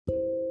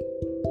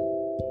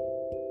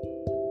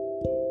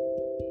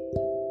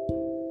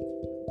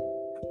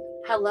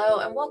Hello,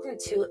 and welcome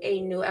to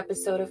a new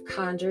episode of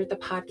Conjured, the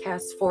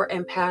podcast for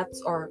empaths,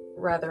 or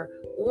rather,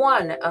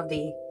 one of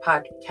the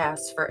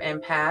podcasts for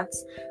empaths.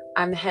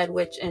 I'm the head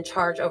witch in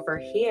charge over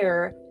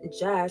here,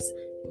 Jess.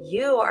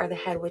 You are the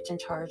head witch in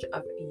charge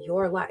of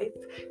your life,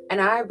 and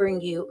I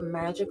bring you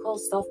magical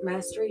self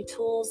mastery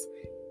tools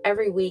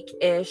every week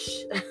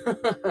ish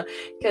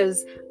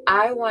because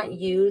I want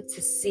you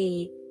to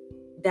see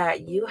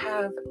that you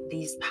have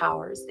these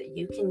powers that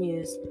you can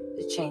use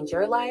to change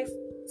your life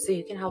so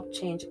you can help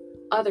change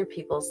other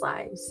people's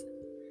lives.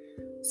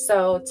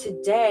 So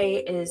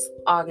today is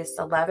August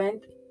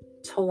 11th,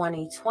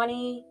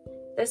 2020.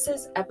 This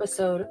is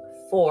episode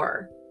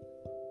 4.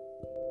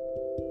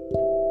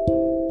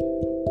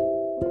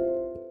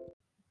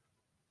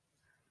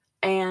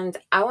 And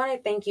I want to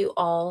thank you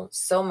all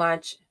so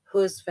much who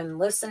has been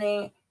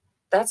listening.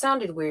 That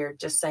sounded weird,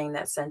 just saying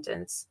that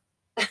sentence.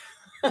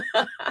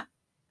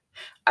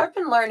 I've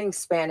been learning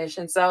Spanish,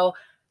 and so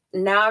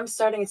now I'm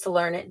starting to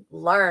learn it.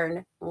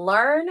 Learn.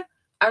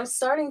 I'm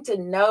starting to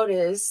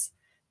notice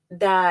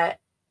that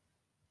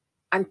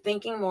I'm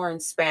thinking more in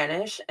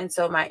Spanish, and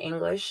so my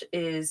English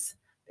is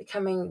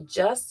becoming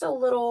just a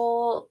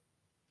little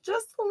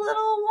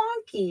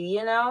wonky,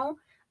 you know?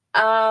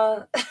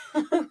 Uh,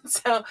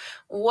 so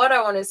what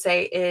I want to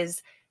say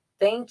is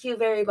thank you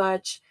very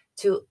much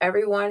to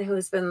everyone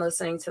who's been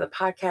listening to the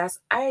podcast.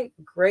 I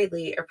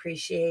greatly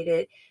appreciate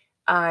it.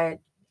 I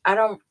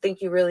don't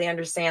think you really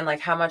understand like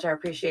how much I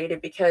appreciate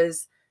it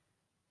because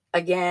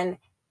again,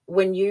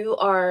 when you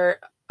are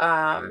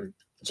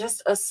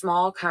just a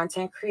small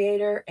content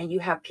creator and you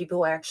have people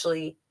who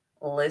actually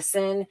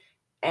listen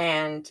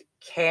and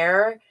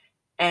care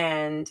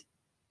and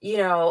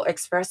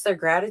express their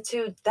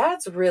gratitude,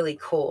 that's really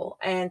cool.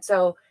 And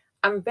so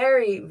I'm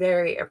very,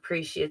 very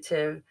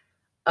appreciative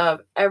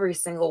of every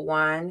single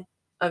one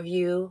of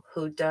you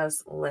who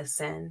does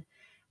listen.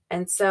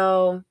 And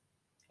so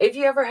if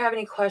you ever have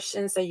any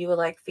questions that you would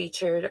like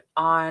featured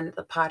on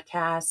the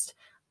podcast,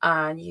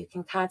 you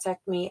can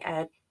contact me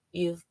at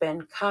You've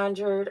Been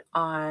Conjured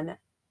on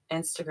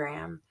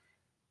Instagram.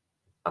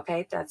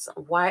 Okay, that's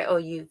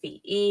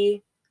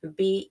YOUVEBENCONJURD.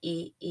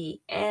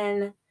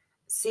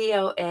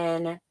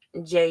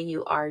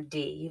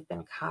 You've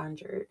Been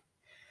Conjured.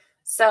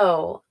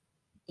 So,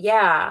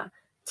 yeah,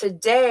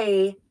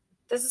 today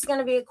this is going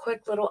to be a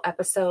quick little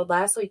episode.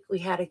 Last week we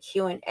had a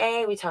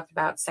Q&A. We talked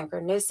about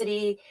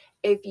synchronicity.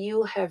 If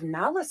you have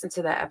not listened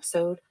to that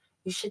episode,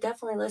 you should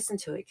definitely listen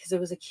to it because it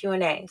was a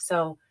Q&A.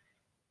 So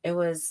it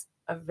was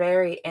a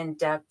very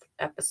in-depth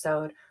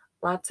episode.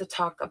 Lots of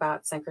talk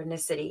about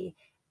synchronicity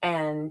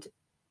and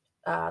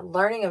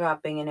learning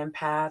about being an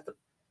empath.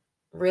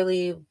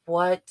 Really,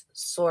 what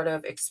sort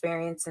of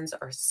experiences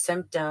or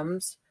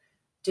symptoms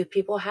do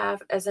people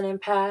have as an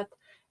empath?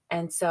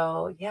 And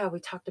so, yeah,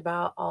 we talked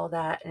about all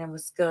that and it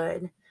was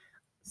good.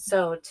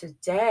 So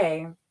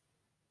today,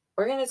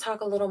 we're going to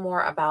talk a little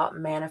more about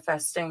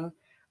manifesting.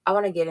 I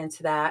want to get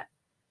into that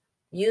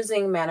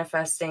using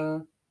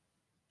manifesting,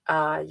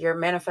 your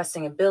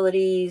manifesting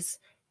abilities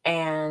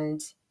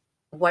and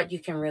what you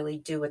can really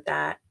do with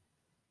that.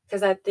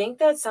 Because I think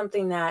that's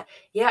something that,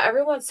 yeah,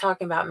 everyone's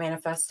talking about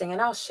manifesting,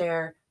 and I'll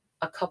share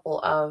a couple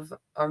of,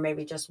 or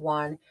maybe just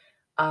one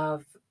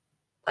of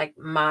like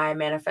my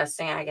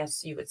manifesting, I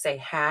guess you would say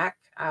hack.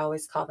 I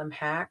always call them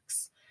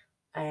hacks.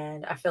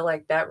 And I feel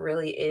like that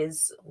really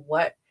is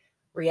what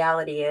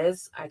reality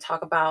is. I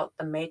talk about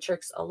the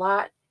matrix a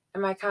lot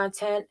in my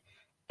content.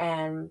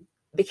 And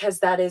because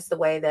that is the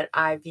way that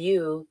I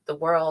view the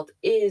world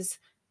is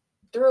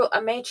through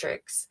a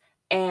matrix.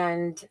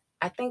 And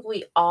I think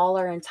we all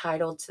are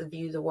entitled to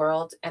view the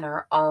world in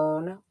our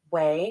own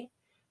way.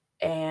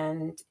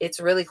 And it's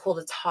really cool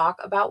to talk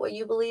about what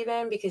you believe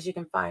in because you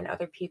can find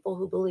other people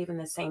who believe in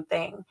the same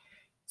thing.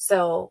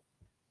 So,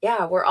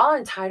 yeah, we're all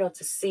entitled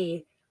to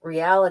see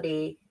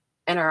reality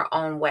in our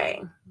own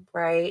way,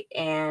 right?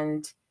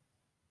 And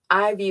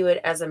I view it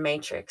as a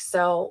matrix.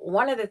 So,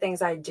 one of the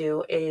things I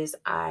do is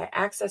I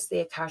access the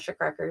Akashic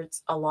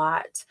Records a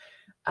lot,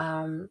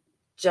 um,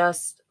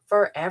 just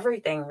for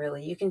everything,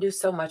 really. You can do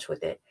so much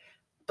with it.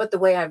 But the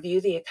way I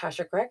view the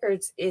Akashic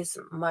Records is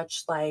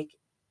much like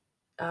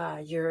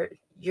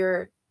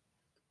you're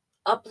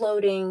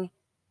uploading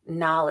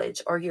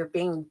knowledge or you're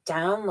being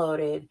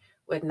downloaded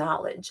with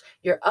knowledge.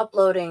 You're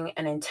uploading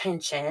an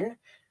intention.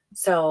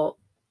 So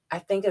I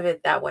think of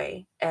it that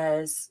way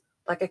as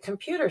like a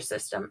computer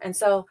system. And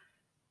so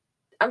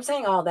I'm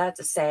saying all that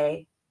to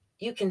say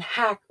you can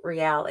hack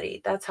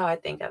reality. That's how I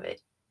think of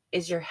it.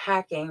 Is you're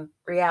hacking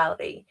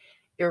reality.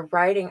 You're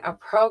writing a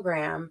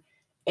program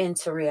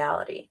into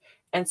reality.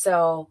 And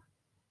so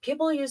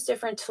people use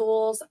different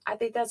tools. I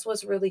think that's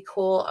what's really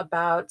cool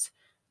about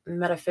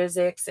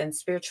metaphysics and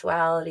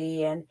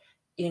spirituality and,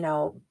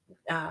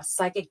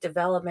 psychic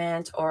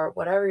development or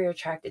whatever you're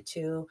attracted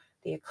to,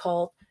 the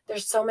occult.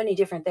 There's so many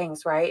different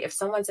things, right? If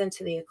someone's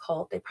into the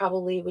occult, they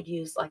probably would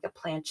use like a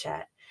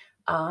planchette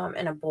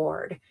and a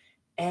board.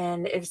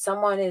 And if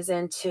someone is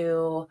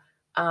into,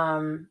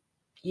 um,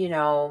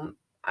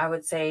 I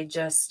would say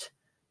just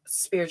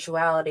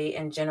spirituality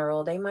in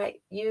general, they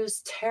might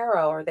use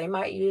tarot or they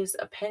might use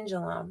a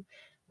pendulum,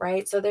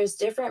 right? So there's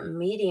different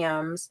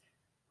mediums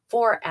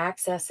for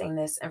accessing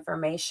this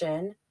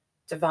information,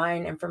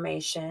 divine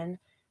information.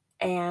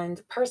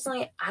 And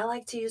personally, I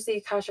like to use the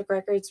Akashic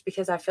Records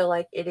because I feel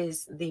like it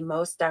is the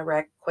most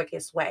direct,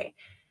 quickest way.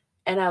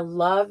 And I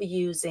love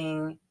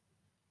using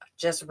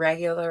just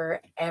regular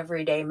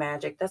everyday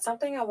magic. That's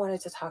something I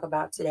wanted to talk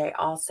about today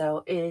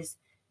also, is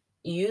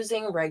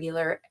using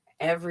regular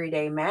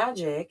everyday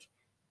magic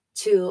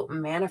to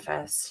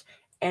manifest.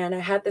 And I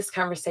had this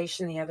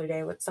conversation the other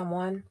day with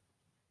someone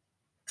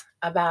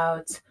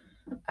about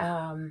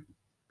um,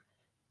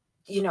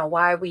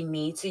 why we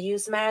need to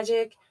use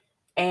magic.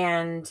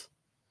 And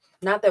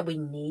not that we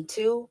need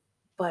to,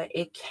 but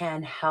it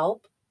can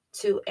help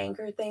to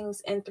anchor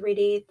things in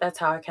 3D. That's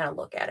how I kind of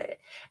look at it.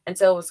 And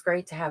so it was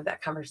great to have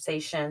that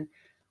conversation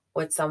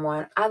with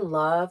someone. I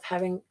love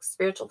having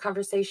spiritual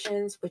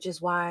conversations, which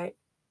is why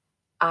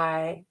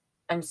I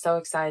am so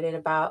excited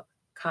about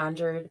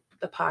Conjured,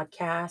 the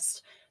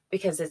podcast,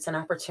 because it's an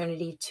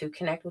opportunity to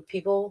connect with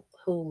people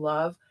who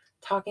love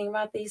talking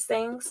about these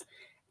things.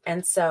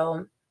 And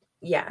so,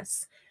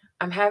 yes,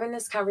 I'm having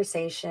this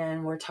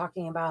conversation. We're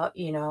talking about,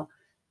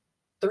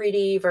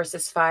 3D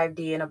versus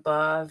 5D and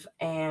above,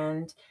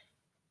 and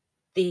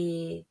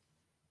the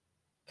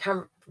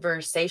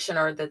conversation,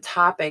 or the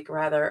topic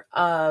rather,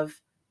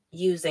 of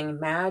using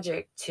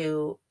magic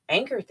to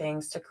anchor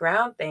things, to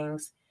ground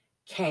things,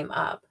 came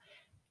up.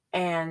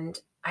 And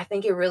I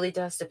think it really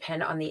does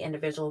depend on the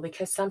individual,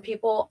 because some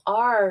people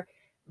are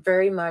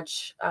very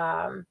much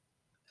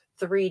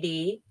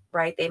 3D,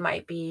 right? They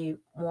might be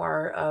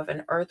more of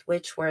an earth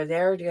witch where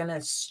they're going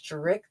to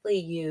strictly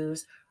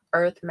use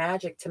earth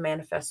magic to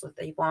manifest what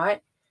they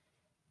want,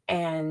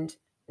 and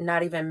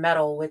not even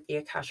meddle with the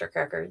Akashic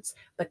Records,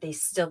 but they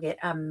still get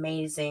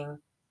amazing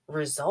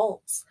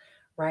results,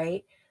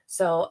 right?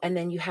 So, and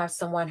then you have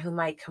someone who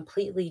might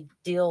completely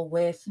deal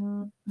with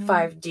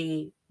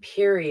 5D,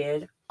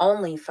 period,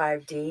 only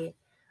 5D,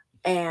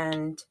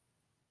 and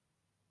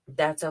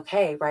that's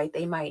okay, right?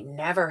 They might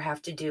never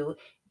have to do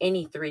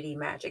any 3D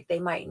magic. They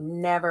might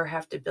never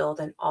have to build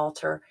an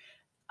altar.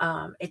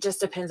 It just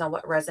depends on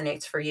what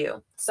resonates for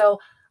you. So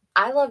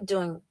I love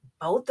doing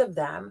both of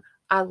them.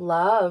 I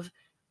love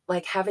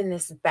like having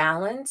this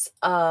balance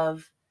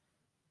of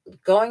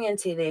going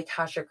into the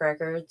Akashic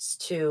Records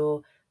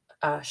to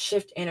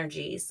shift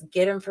energies,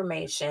 get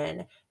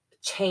information,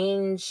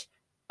 change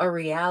a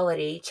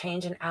reality,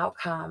 change an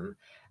outcome.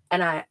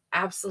 And I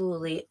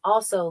absolutely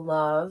also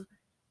love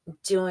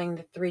doing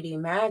the 3D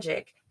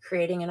magic,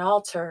 creating an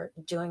altar,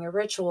 doing a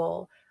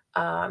ritual,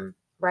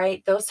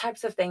 right? Those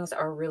types of things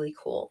are really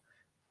cool.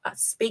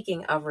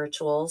 Speaking of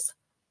rituals,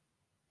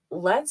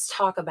 let's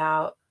talk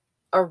about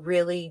a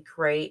really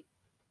great,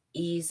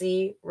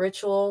 easy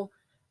ritual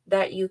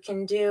that you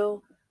can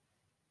do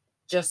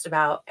just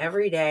about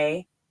every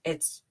day.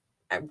 It's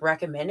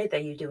recommended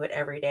that you do it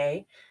every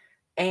day,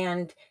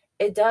 and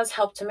it does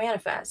help to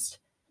manifest.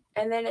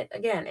 And then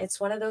again, it's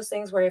one of those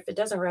things where if it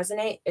doesn't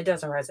resonate, it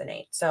doesn't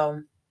resonate.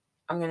 So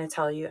I'm going to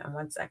tell you in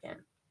 1 second.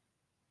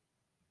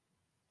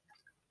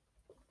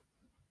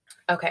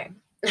 Okay.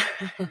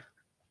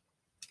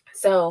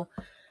 So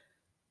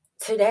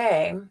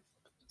today,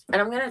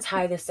 and I'm going to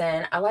tie this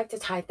in. I like to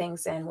tie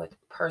things in with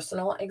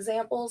personal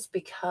examples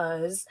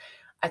because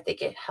I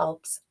think it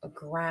helps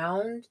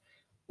ground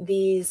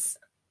these,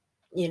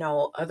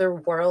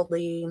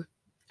 otherworldly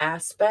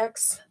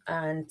aspects.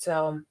 And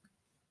so,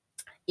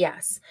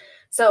 yes.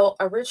 So,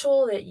 a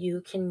ritual that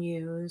you can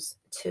use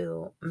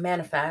to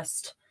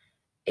manifest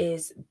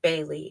is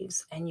bay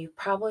leaves. And you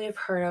probably have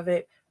heard of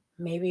it,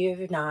 maybe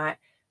you've not,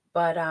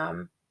 but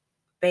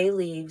bay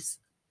leaves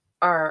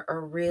are a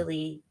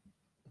really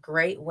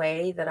great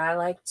way that I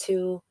like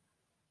to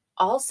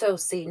also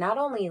see, not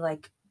only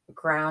like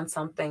ground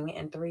something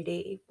in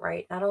 3D,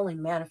 right? Not only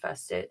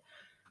manifest it,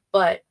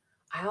 but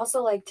I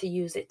also like to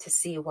use it to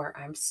see where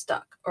I'm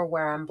stuck or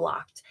where I'm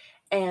blocked.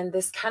 And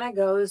this kind of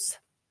goes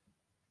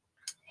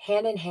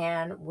hand in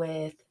hand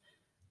with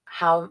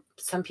how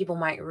some people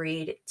might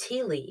read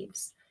tea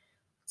leaves.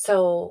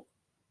 So,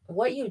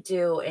 what you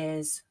do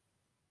is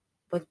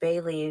with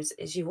bay leaves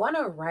is you want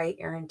to write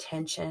your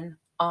intention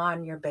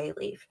on your bay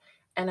leaf.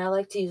 And I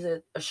like to use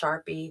a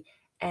Sharpie.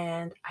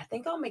 And I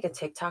think I'll make a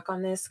TikTok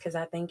on this because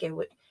I think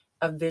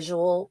a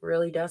visual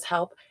really does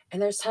help.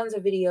 And there's tons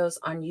of videos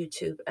on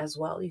YouTube as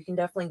well. You can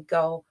definitely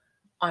go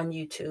on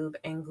YouTube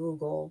and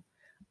Google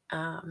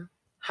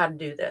how to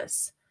do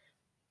this.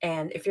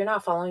 And if you're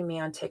not following me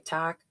on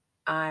TikTok,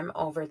 I'm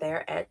over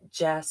there at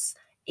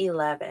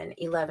Jess11,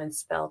 11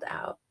 spelled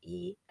out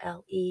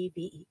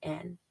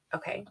Eleben.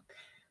 Okay,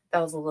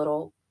 that was a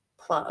little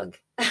plug.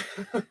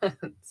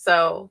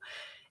 So,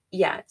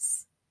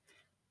 yes,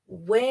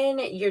 when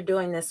you're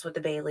doing this with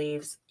the bay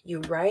leaves, you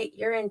write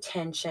your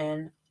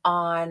intention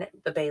on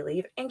the bay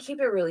leaf and keep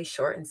it really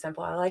short and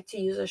simple. I like to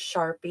use a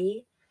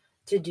Sharpie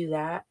to do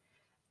that,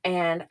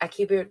 and I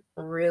keep it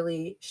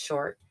really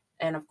short.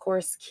 And of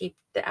course, keep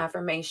the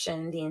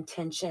affirmation, the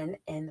intention,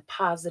 in the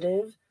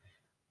positive.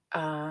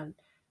 Um,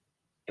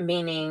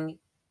 meaning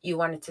you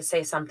wanted to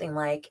say something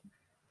like,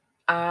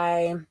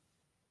 I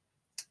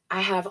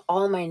have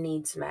all my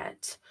needs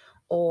met,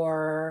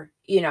 or,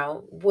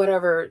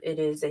 whatever it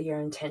is that your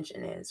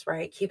intention is,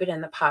 right? Keep it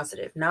in the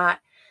positive, not,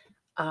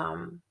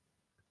 um,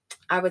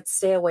 I would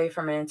stay away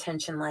from an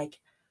intention like,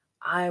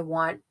 I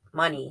want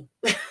money,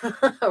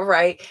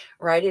 right?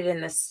 Write it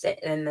in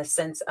the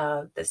sense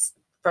of this,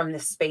 from the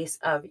space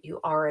of you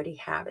already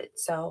have it.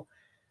 So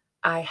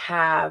I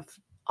have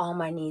all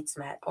my needs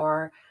met,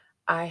 or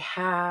I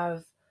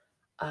have,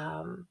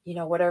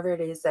 whatever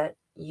it is that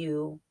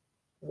you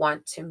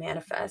want to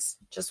manifest.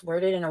 Just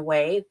word it in a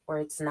way where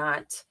it's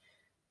not,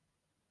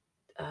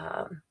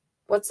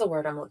 what's the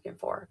word I'm looking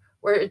for?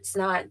 Where it's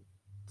not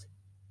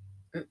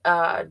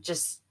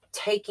just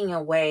taking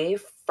away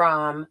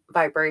from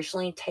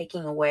vibrationally,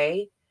 taking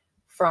away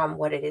from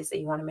what it is that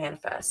you want to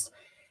manifest.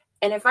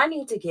 And if I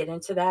need to get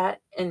into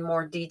that in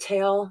more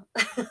detail,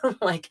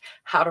 like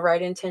how to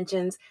write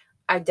intentions,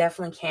 I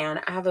definitely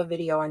can. I have a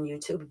video on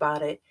YouTube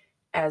about it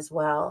as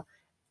well.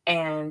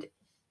 And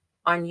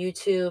on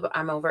YouTube,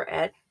 I'm over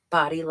at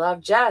Body Love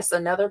Jess.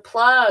 Another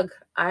plug.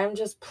 I'm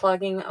just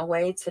plugging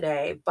away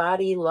today.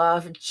 Body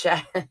Love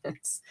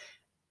Jess.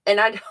 And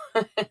I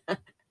don't,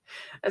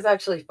 it's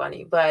actually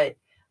funny, but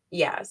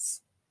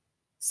yes.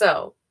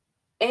 So,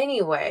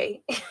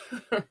 anyway,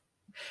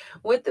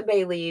 with the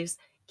bay leaves,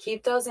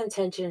 keep those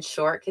intentions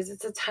short because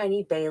it's a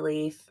tiny bay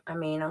leaf. I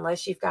mean,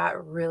 unless you've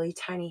got really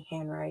tiny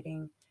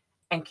handwriting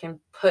and can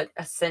put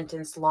a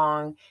sentence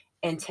long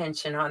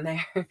intention on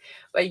there.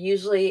 But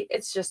usually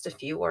it's just a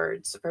few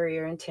words for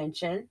your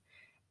intention.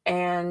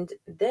 And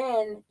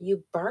then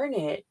you burn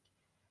it.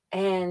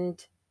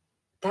 And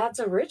that's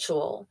a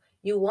ritual.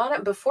 You want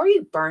it before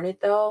you burn it,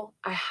 though.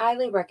 I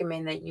highly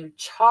recommend that you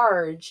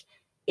charge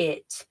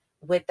it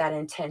with that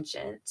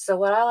intention. So,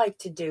 what I like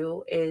to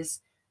do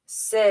is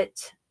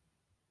sit,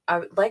 I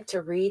would like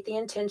to read the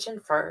intention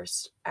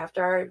first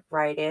after I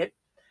write it.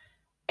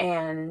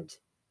 And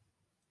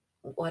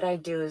what I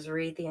do is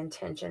read the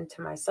intention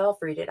to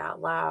myself, read it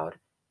out loud,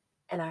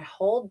 and I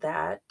hold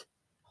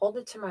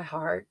it to my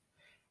heart,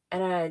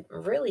 and I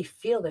really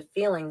feel the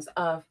feelings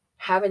of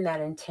having that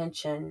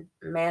intention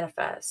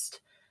manifest.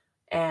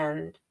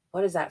 And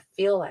what does that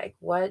feel like?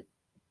 What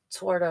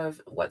sort of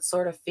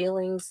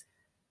feelings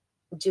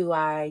do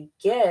I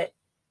get?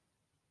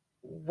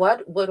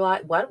 What will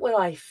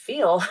I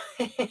feel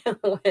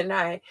when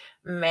I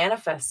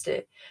manifest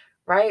it?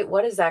 Right?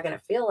 What is that going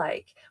to feel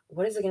like?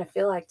 What is it going to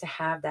feel like to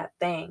have that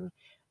thing?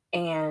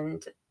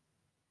 And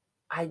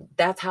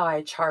that's how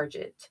I charge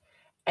it.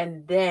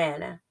 And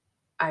then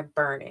I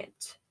burn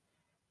it.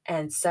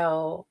 And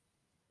so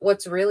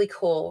what's really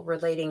cool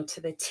relating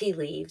to the tea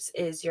leaves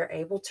is you're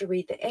able to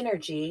read the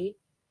energy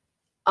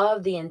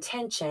of the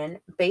intention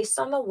based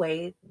on the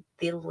way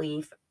the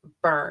leaf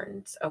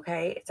burns.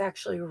 Okay. It's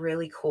actually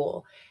really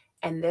cool.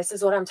 And this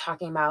is what I'm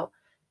talking about,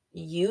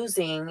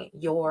 using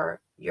your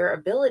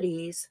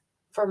abilities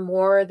for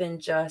more than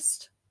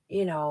just,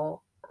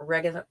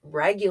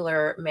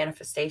 regular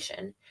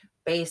manifestation,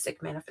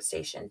 basic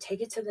manifestation.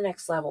 Take it to the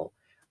next level.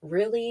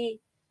 Really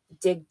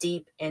dig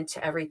deep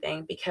into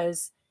everything,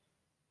 because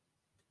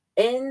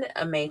in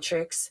a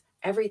matrix,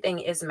 everything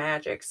is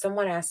magic.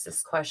 Someone asked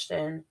this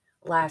question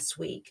last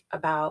week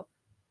about,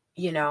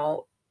 you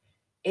know,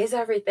 is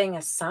everything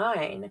a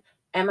sign?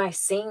 Am I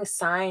seeing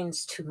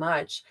signs too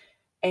much?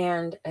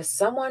 And as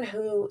someone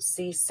who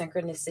sees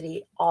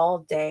synchronicity all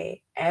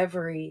day,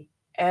 every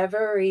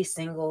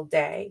single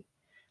day,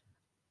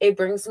 it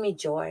brings me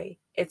joy.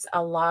 It's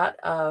a lot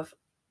of,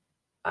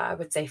 I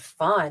would say,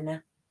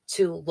 fun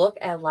to look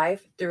at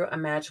life through a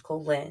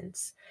magical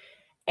lens.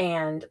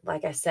 And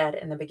like I said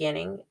in the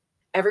beginning,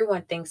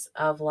 everyone thinks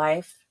of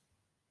life.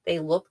 They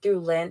look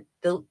through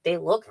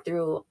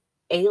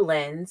a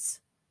lens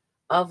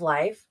of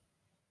life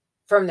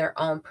from their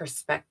own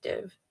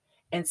perspective.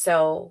 And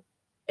so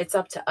it's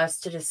up to us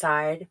to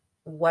decide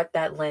what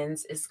that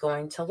lens is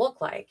going to look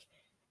like.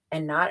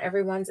 And not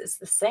everyone's is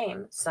the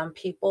same. Some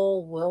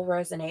people will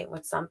resonate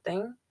with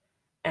something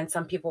and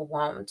some people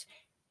won't.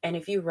 And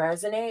if you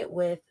resonate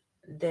with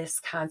this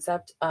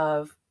concept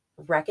of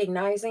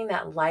recognizing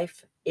that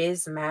life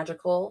is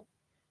magical,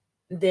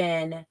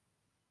 then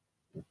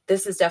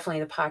this is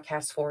definitely the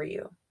podcast for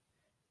you,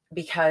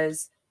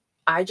 because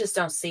I just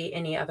don't see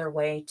any other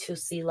way to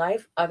see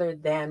life other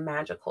than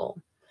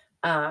magical.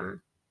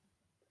 Um,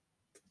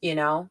 you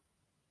know,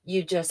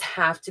 you just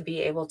have to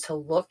be able to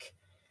look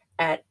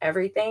at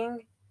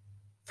everything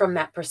from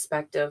that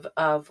perspective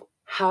of,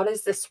 how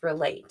does this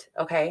relate?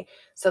 Okay.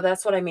 So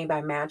that's what I mean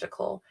by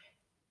magical.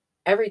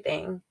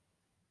 Everything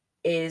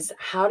is,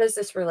 how does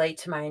this relate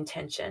to my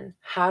intention?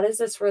 How does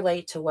this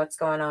relate to what's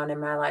going on in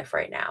my life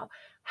right now?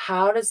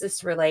 How does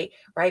this relate,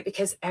 right?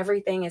 Because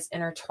everything is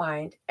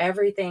intertwined,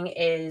 everything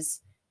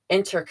is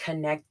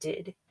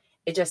interconnected.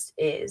 It just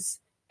is.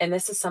 And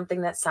this is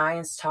something that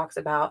science talks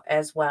about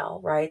as well,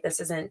 right?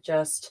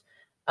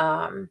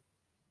 Um,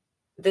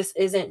 this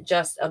isn't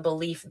just a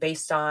belief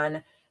based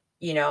on,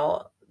 you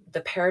know,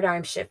 the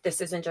paradigm shift.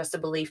 This isn't just a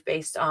belief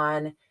based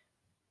on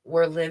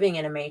we're living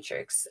in a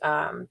matrix.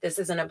 This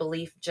isn't a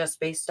belief just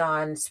based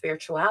on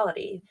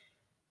spirituality.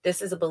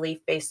 This is a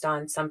belief based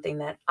on something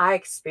that I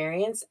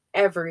experience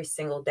every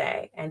single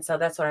day. And so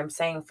that's what I'm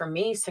saying. For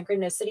me,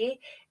 synchronicity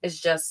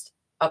is just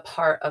a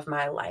part of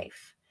my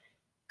life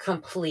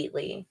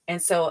completely.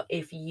 And so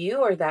if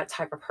you are that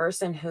type of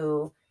person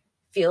who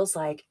feels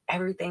like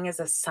everything is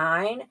a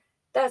sign,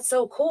 that's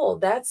so cool.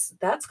 That's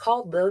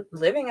called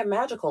living a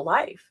magical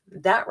life.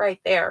 That right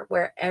there,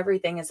 where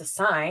everything is a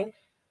sign,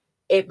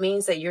 it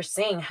means that you're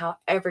seeing how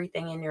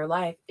everything in your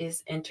life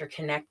is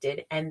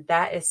interconnected. And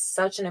that is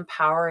such an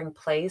empowering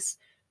place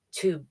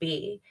to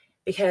be.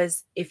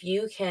 Because if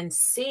you can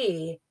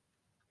see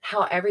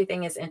how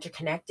everything is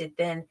interconnected,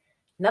 then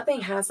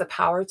nothing has the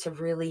power to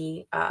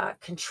really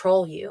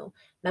control you.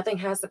 Nothing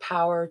has the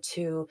power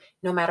to,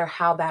 no matter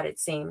how bad it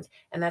seems.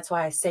 And that's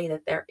why I say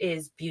that there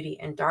is beauty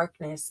in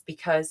darkness,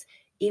 because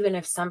even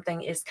if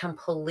something is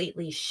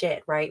completely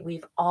shit, right?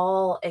 We've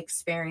all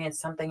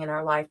experienced something in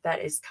our life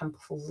that is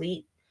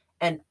complete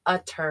and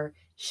utter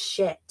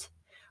shit,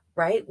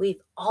 right?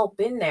 We've all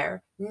been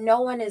there.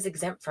 No one is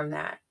exempt from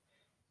that.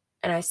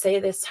 And I say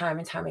this time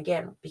and time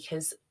again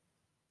because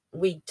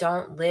we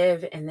don't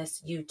live in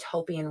this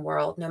utopian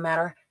world. No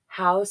matter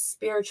how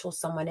spiritual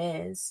someone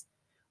is,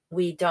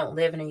 we don't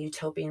live in a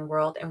utopian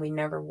world, and we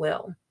never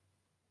will.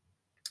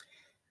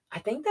 I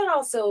think that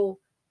also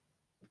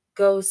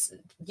goes,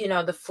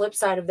 the flip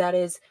side of that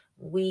is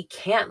we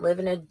can't live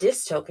in a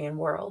dystopian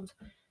world.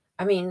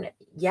 I mean,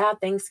 yeah,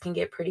 things can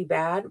get pretty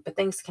bad, but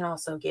things can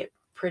also get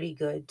pretty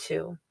good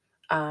too.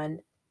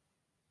 And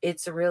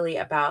it's really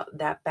about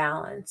that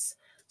balance.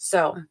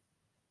 So,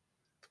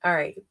 all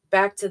right,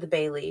 back to the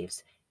bay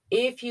leaves.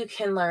 If you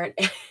can learn,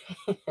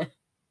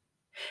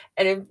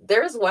 and if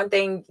there's one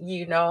thing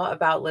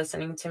about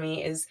listening to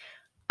me, is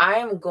I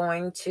am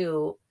going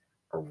to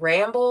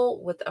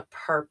ramble with a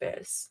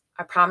purpose.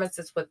 I promise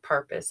it's with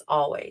purpose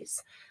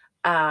always.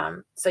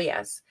 So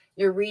yes,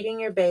 you're reading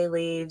your bay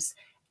leaves,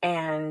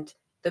 and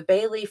the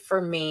bay leaf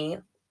for me,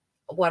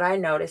 what I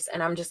noticed,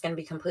 and I'm just going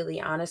to be completely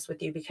honest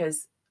with you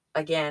because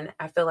again,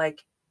 I feel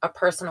like a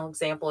personal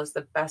example is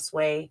the best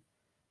way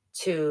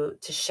to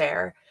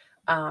share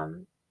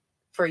um,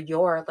 for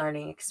your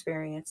learning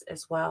experience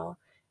as well.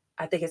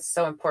 I think it's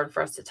so important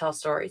for us to tell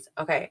stories.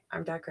 Okay,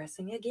 I'm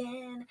digressing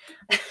again.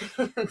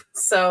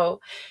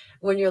 So,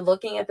 when you're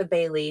looking at the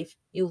bay leaf,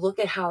 you look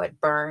at how it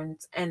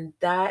burns, and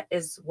that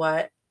is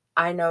what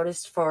I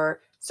noticed for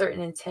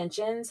certain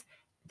intentions.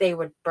 They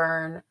would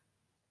burn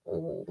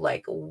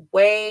like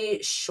way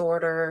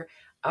shorter,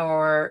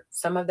 or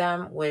some of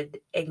them would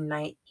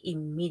ignite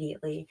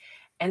immediately.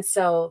 And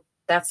so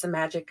that's the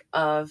magic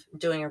of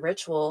doing a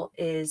ritual,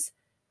 is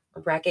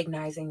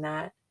recognizing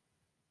that,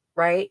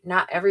 right?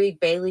 Not every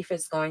bay leaf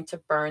is going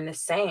to burn the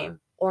same,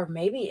 or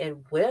maybe it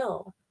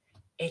will.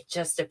 It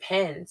just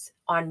depends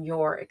on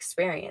your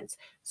experience.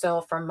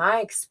 So, from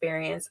my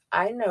experience,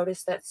 I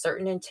noticed that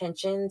certain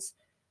intentions,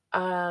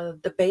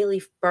 the bay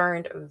leaf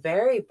burned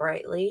very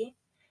brightly,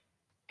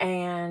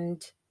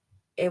 and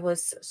it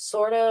was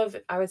sort of,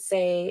 I would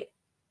say,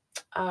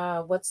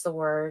 what's the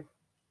word?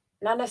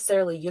 Not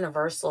necessarily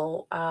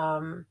universal.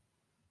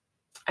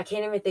 I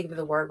can't even think of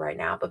the word right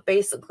now, but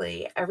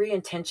basically, every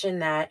intention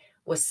that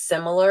was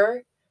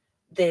similar,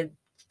 the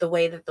the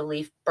way that the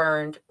leaf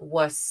burned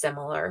was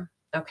similar.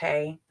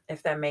 Okay,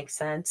 if that makes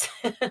sense.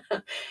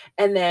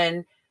 And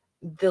then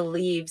the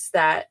leaves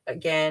that,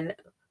 again,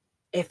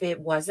 if it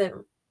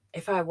wasn't,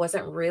 if I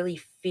wasn't really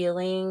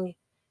feeling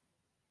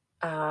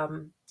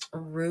um,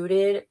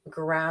 rooted,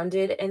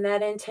 grounded in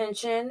that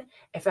intention,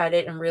 if I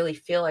didn't really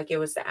feel like it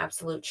was the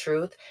absolute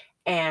truth.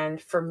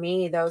 And for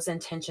me, those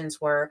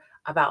intentions were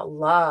about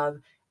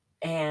love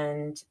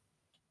and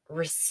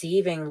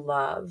receiving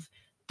love.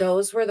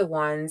 Those were the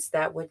ones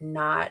that would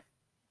not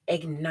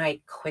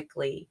ignite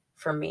quickly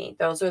for me.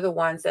 Those are the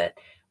ones that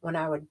when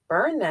I would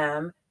burn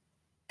them,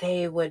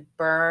 they would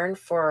burn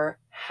for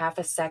half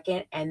a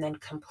second and then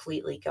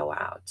completely go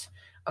out.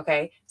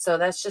 Okay. So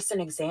that's just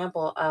an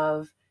example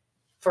of,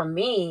 for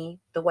me,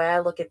 the way I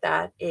look at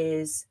that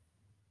is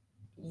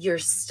you're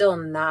still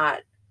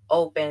not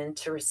open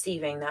to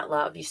receiving that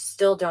love. You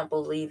still don't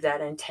believe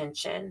that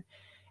intention.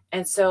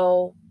 And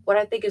so, what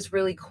I think is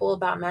really cool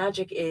about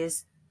magic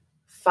is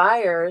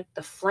fire,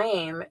 the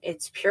flame,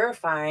 it's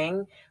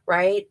purifying,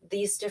 right?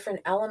 These different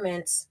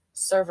elements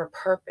serve a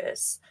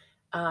purpose.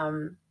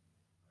 Um,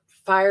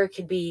 Fire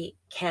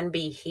can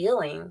be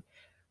healing,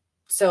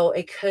 so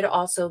it could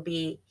also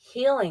be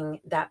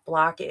healing that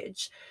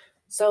blockage.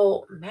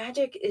 So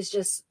magic is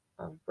just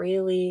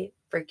really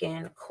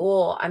freaking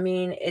cool. I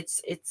mean,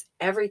 it's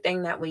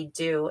everything that we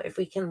do. If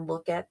we can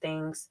look at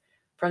things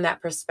from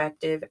that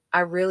perspective,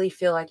 I really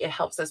feel like it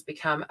helps us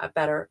become a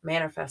better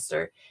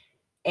manifester.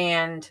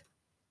 And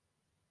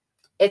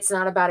it's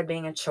not about it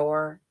being a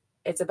chore.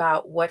 It's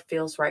about what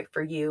feels right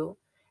for you.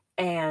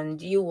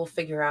 And you will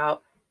figure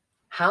out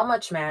how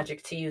much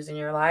magic to use in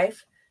your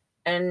life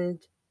and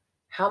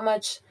how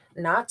much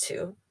not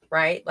to,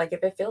 right? Like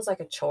if it feels like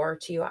a chore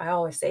to you, I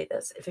always say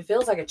this, if it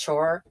feels like a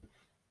chore,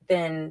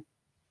 then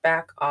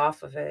back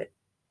off of it.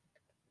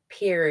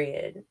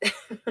 period.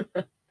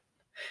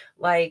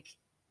 Like,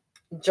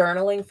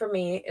 journaling for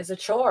me is a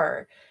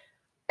chore.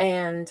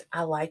 And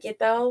I like it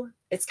though.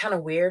 It's kind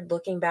of weird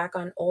looking back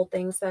on old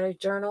things that I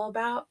journal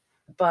about,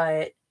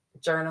 but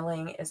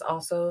journaling is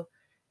also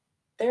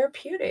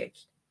therapeutic.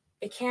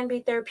 It can be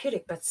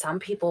therapeutic, but some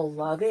people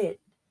love it.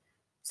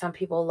 Some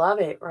people love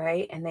it,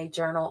 right? And they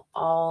journal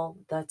all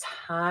the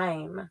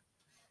time.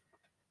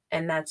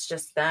 And that's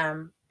just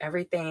them.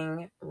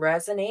 Everything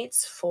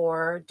resonates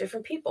for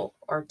different people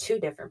or to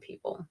different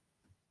people.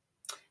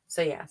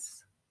 So,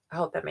 yes, I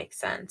hope that makes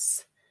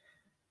sense.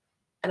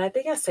 And I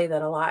think I say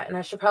that a lot, and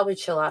I should probably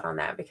chill out on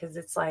that because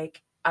it's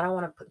like, I don't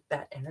want to put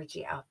that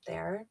energy out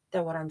there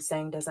that what I'm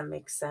saying doesn't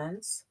make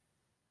sense.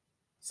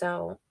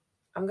 So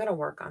I'm going to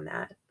work on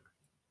that.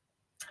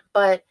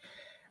 But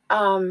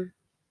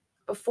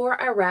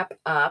before I wrap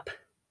up,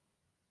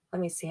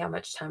 let me see how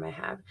much time I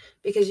have,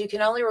 because you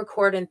can only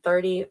record in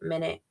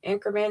 30-minute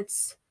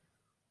increments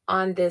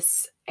on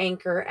this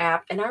Anchor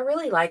app. And I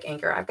really like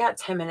Anchor. I've got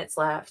 10 minutes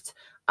left.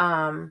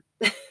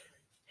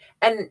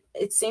 And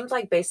it seems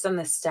like based on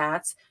the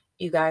stats,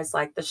 you guys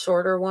like the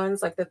shorter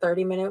ones, like the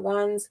 30-minute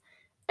ones.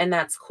 And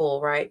that's cool,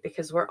 right?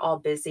 Because we're all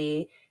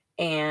busy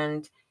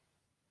and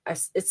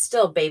it's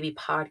still a baby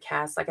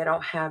podcast. Like, I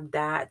don't have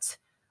that,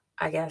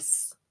 I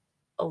guess,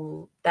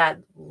 that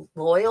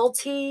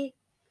loyalty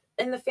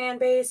in the fan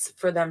base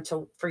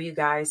for you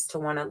guys to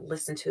want to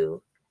listen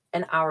to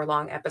an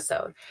hour-long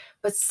episode.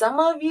 But some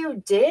of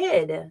you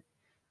did.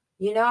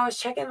 I was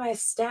checking my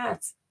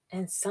stats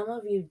and some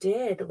of you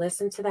did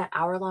listen to that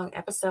hour-long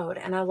episode,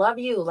 and I love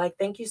you. Like,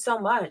 thank you so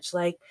much.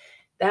 Like,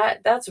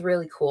 that's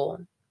really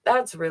cool.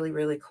 That's really,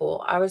 really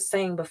cool. I was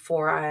saying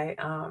before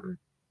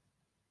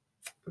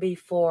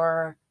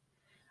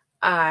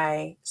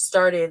I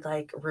started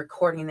like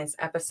recording this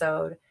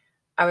episode,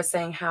 I was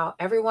saying how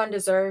everyone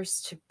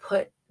deserves to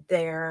put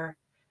their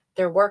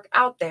work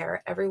out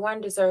there. Everyone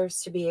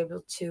deserves to be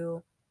able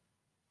to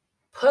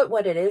put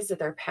what it is that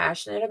they're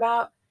passionate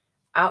about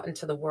out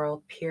into the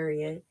world,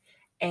 period.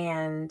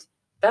 And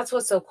that's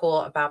what's so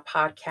cool about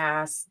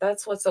podcasts.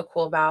 That's what's so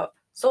cool about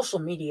social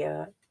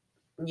media,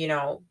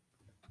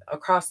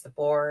 across the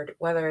board,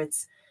 whether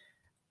it's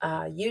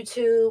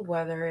YouTube,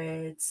 whether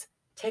it's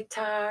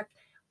TikTok,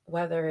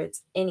 whether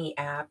it's any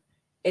app.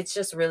 It's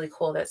just really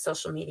cool that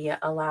social media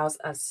allows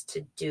us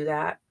to do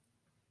that.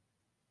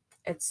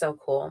 It's so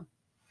cool.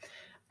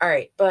 All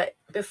right. But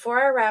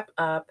before I wrap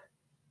up,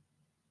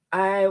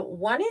 I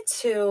wanted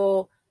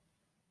to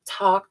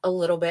talk a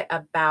little bit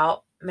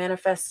about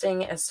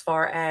manifesting as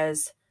far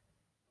as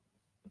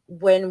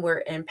when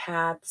we're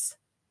empaths.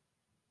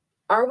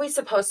 Are we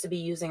supposed to be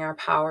using our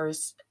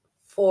powers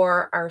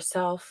for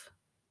ourselves,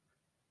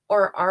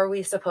 or are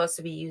we supposed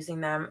to be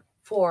using them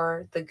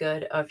for the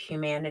good of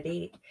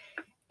humanity?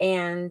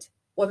 And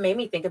what made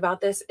me think about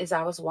this is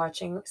I was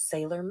watching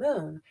Sailor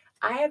Moon.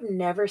 I have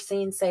never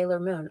seen Sailor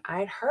Moon.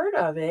 I'd heard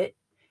of it,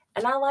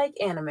 and I like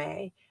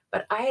anime,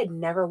 but I had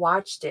never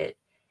watched it.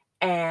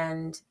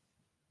 And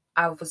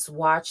I was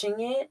watching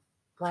it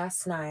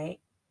last night,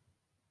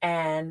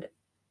 and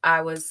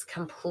I was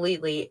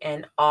completely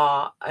in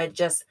awe at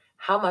just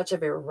how much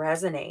of it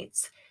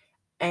resonates.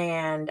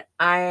 And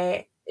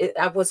I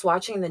was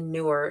watching the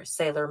newer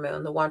Sailor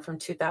Moon, the one from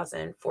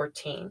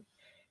 2014.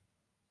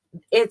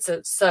 It's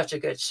such a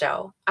good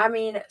show. I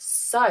mean,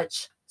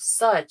 such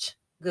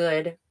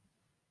good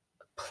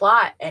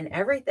plot and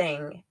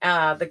everything.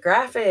 The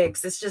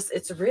graphics,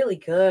 it's really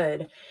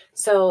good.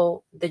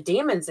 So the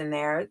demons in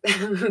there,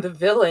 the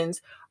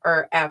villains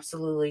are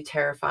absolutely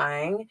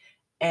terrifying.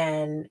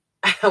 And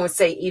I would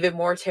say even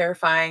more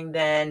terrifying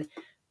than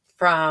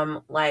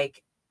from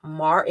like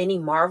any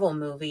Marvel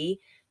movie.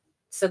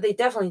 So they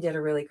definitely did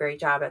a really great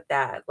job at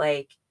that.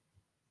 Like,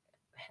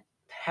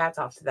 hats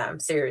off to them,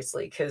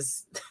 seriously,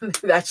 because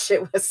that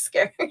shit was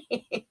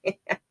scary.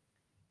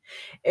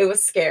 It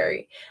was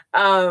scary.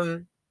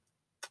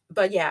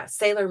 But yeah,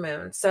 Sailor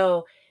Moon.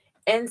 So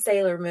in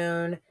Sailor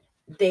Moon,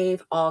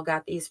 they've all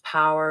got these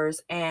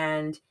powers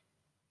and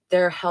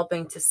they're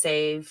helping to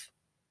save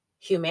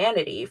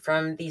humanity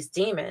from these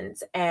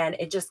demons. And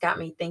it just got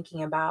me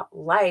thinking about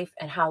life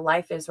and how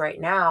life is right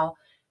now.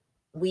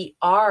 We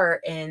are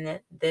in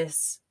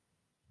this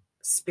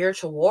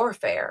spiritual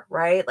warfare,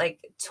 right? Like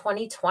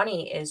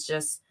 2020 is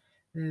just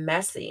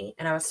messy.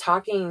 And I was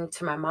talking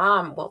to my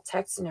mom,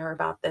 texting her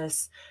about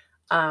this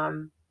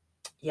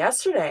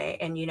yesterday.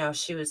 And,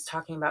 she was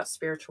talking about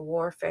spiritual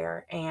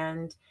warfare.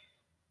 And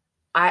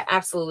I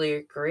absolutely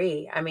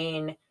agree. I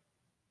mean,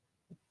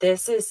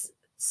 this is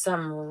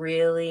some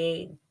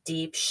really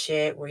deep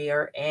shit we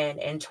are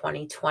in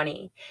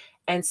 2020.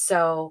 And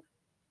so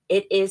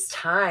it is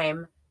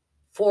time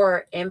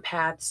for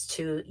empaths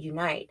to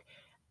unite.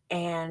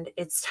 And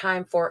it's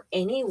time for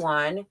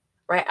anyone,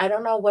 right? I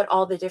don't know what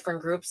all the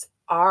different groups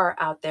are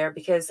out there,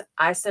 because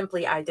I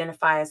simply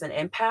identify as an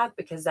empath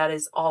because that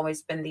has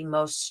always been the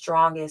most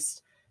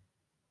strongest,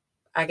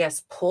 I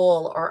guess,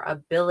 pull or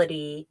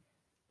ability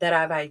that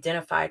I've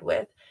identified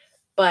with.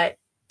 But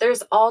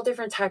there's all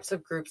different types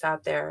of groups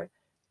out there.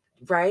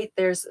 right?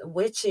 There's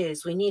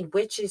witches. We need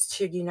witches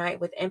to unite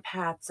with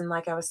empaths. And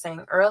like I was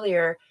saying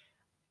earlier,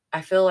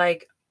 I feel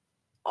like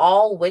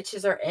all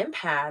witches are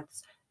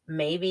empaths.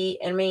 Maybe,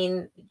 I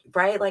mean,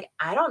 right? Like,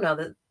 I don't know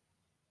the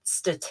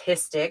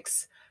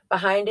statistics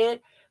behind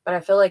it, but I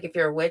feel like if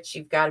you're a witch,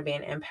 you've got to be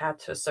an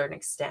empath to a certain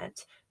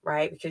extent,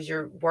 right? Because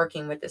you're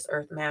working with this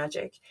earth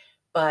magic.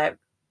 But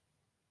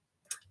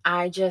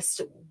I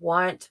just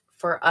want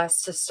for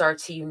us to start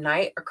to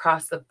unite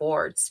across the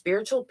board,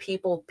 spiritual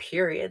people,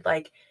 period.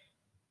 Like,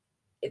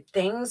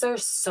 things are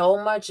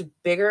so much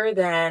bigger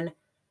than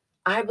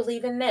I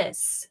believe in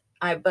this.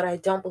 But I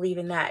don't believe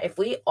in that. If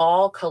we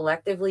all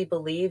collectively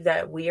believe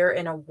that we are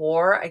in a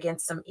war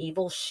against some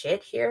evil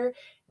shit here,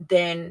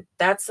 then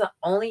that's the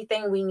only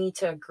thing we need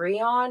to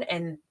agree on.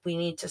 And we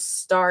need to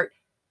start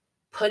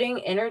putting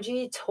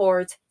energy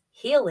towards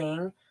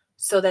healing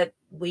so that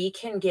we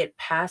can get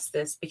past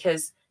this,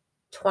 because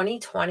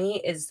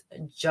 2020 is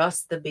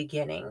just the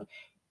beginning.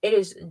 It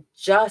is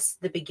just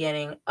the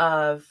beginning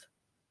of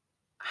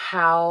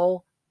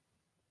how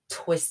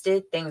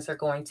twisted things are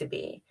going to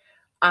be.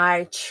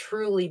 I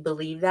truly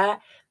believe that,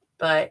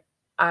 but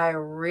I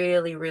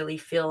really, really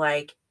feel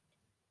like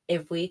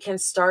if we can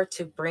start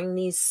to bring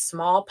these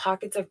small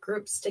pockets of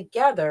groups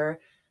together,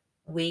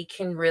 we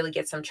can really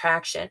get some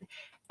traction.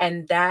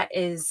 And that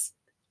is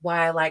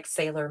why I like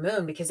Sailor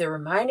Moon, because it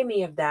reminded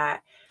me of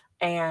that.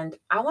 And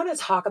I want to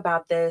talk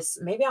about this.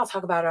 Maybe I'll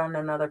talk about it on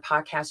another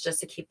podcast just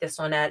to keep this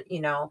one at,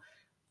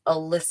 a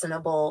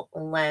listenable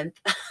length.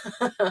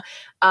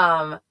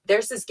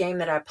 There's this game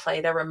that I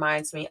play that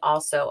reminds me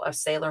also of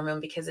Sailor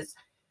Moon, because it's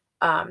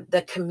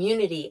the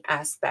community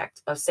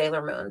aspect of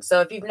Sailor Moon.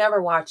 So if you've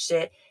never watched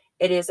it,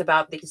 it is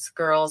about these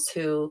girls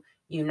who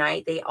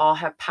unite. They all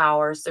have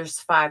powers. There's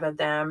 5 of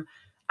them.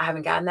 I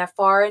haven't gotten that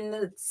far in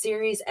the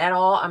series at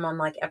all. I'm on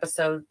like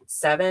episode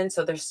 7,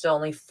 so there's still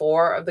only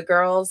 4 of the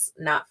girls,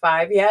 not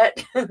 5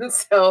 yet.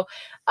 So,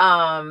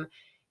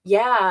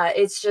 yeah,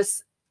 it's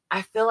just,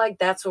 I feel like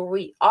that's where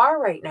we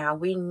are right now.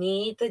 We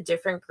need the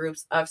different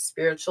groups of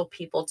spiritual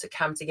people to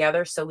come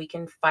together so we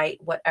can fight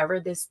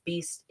whatever this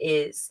beast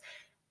is.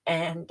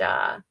 And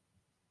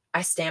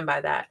I stand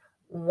by that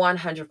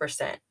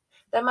 100%.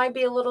 That might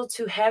be a little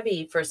too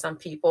heavy for some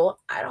people.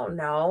 I don't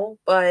know,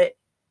 but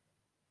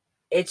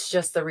it's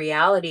just the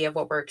reality of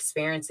what we're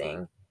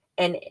experiencing.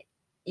 And,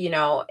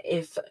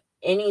 if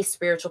any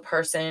spiritual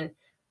person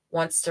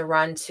wants to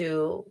run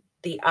to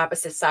the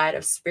opposite side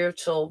of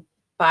spiritual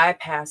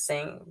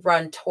bypassing,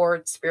 run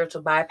towards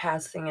spiritual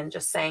bypassing and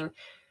just saying,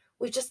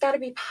 we just got to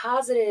be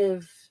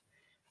positive.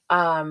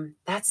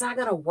 That's not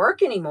going to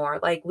work anymore.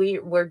 Like,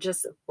 we're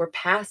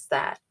past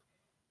that.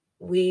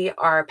 We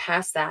are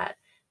past that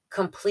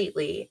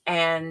completely.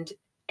 And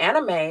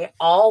anime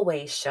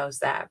always shows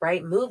that,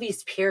 right?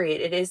 Movies,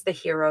 period. It is the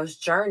hero's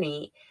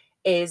journey.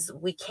 Is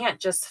we can't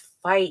just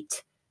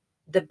fight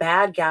the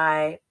bad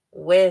guy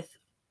with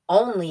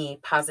only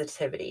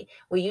positivity.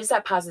 We use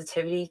that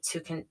positivity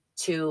to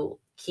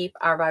keep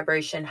our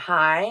vibration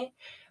high,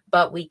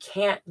 but we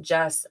can't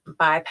just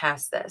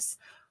bypass this.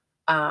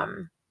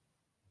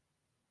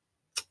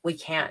 We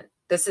can't.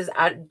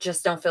 I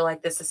just don't feel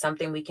like this is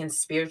something we can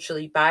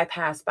spiritually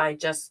bypass by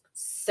just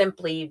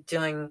simply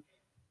doing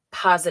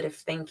positive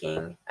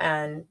thinking.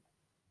 And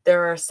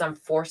there are some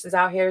forces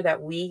out here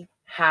that we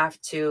have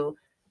to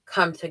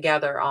come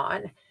together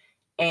on.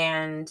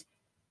 And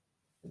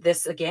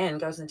this again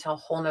goes into a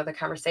whole nother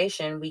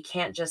conversation. We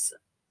can't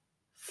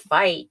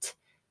fight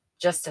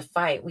just to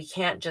fight. We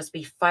can't just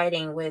be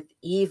fighting with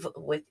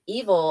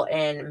evil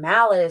and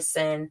malice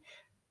and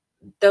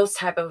those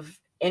type of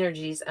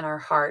energies in our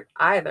heart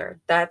either.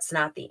 That's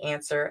not the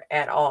answer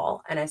at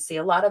all. And I see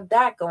a lot of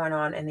that going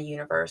on in the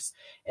universe,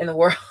 in the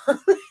world.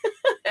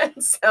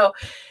 And so,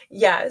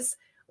 yes,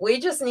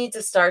 we just need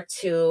to start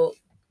to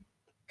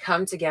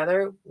come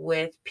together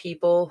with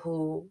people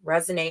who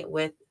resonate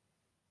with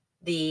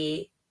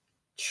the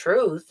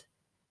truth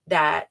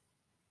that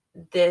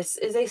this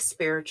is a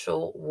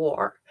spiritual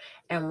war.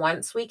 And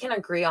once we can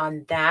agree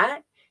on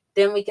that,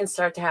 then we can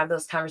start to have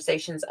those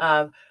conversations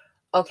of,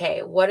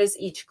 okay, what is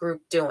each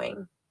group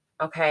doing?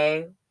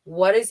 Okay,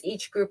 what is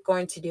each group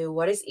going to do?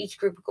 How is each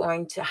group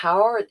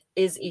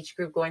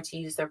going to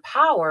use their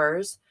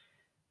powers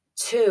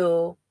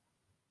to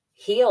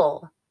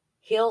heal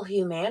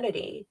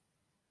humanity?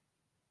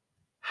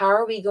 How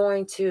are we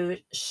going to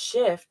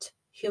shift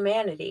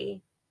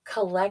humanity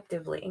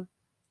collectively?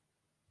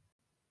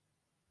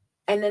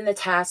 And then the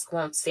task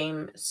won't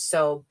seem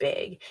so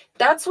big.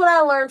 That's what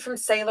I learned from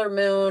Sailor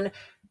Moon.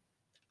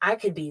 I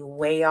could be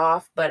way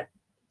off, but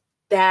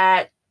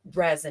that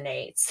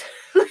resonates.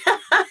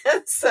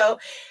 So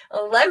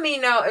let me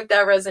know if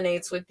that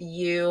resonates with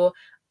you.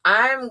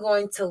 I'm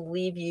going to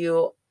leave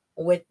you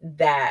with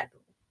that.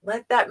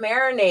 Let that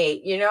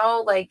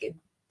marinate, like,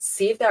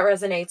 see if that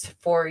resonates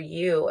for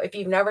you. If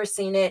you've never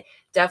seen it,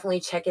 definitely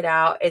check it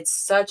out. It's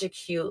such a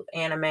cute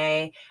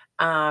anime.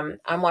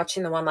 I'm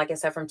watching the one, like I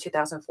said, from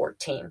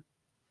 2014.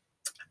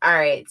 All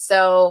right.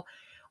 So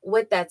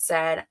with that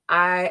said,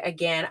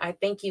 I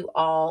thank you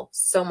all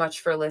so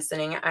much for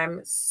listening.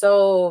 I'm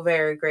so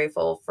very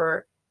grateful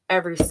for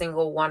every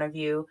single one of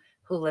you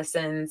who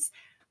listens.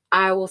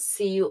 I will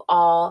see you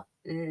all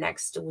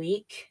next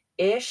week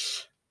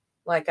ish,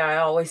 like I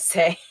always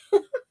say.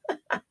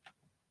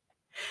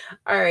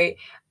 All right.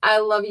 I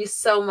love you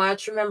so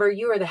much. Remember,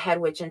 you are the head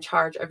witch in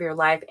charge of your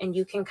life, and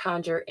you can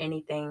conjure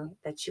anything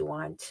that you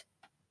want.